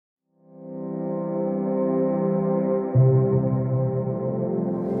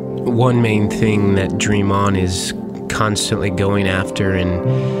one main thing that Dream On is constantly going after,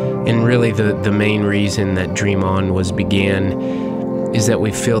 and really the main reason that Dream On was began, is that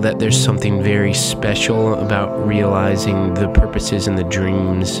we feel that there's something very special about realizing the purposes and the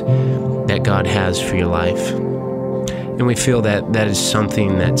dreams that God has for your life. And we feel that that is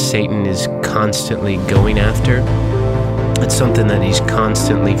something that Satan is constantly going after. It's something that he's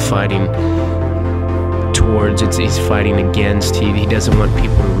constantly fighting towards. He's fighting against. He doesn't want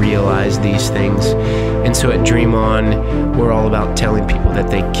people to realize these things. And so at Dream On, we're all about telling people that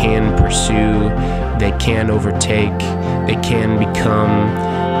they can pursue, they can overtake, they can become,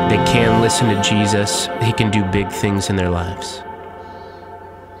 they can listen to Jesus. He can do big things in their lives.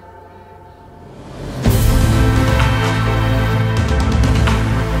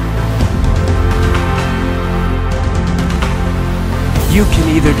 You can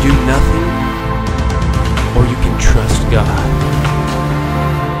either do nothing, or you can trust God.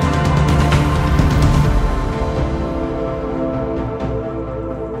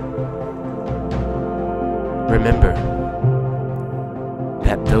 Remember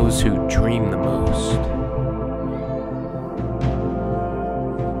that those who dream the most,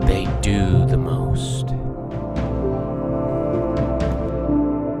 they do the most.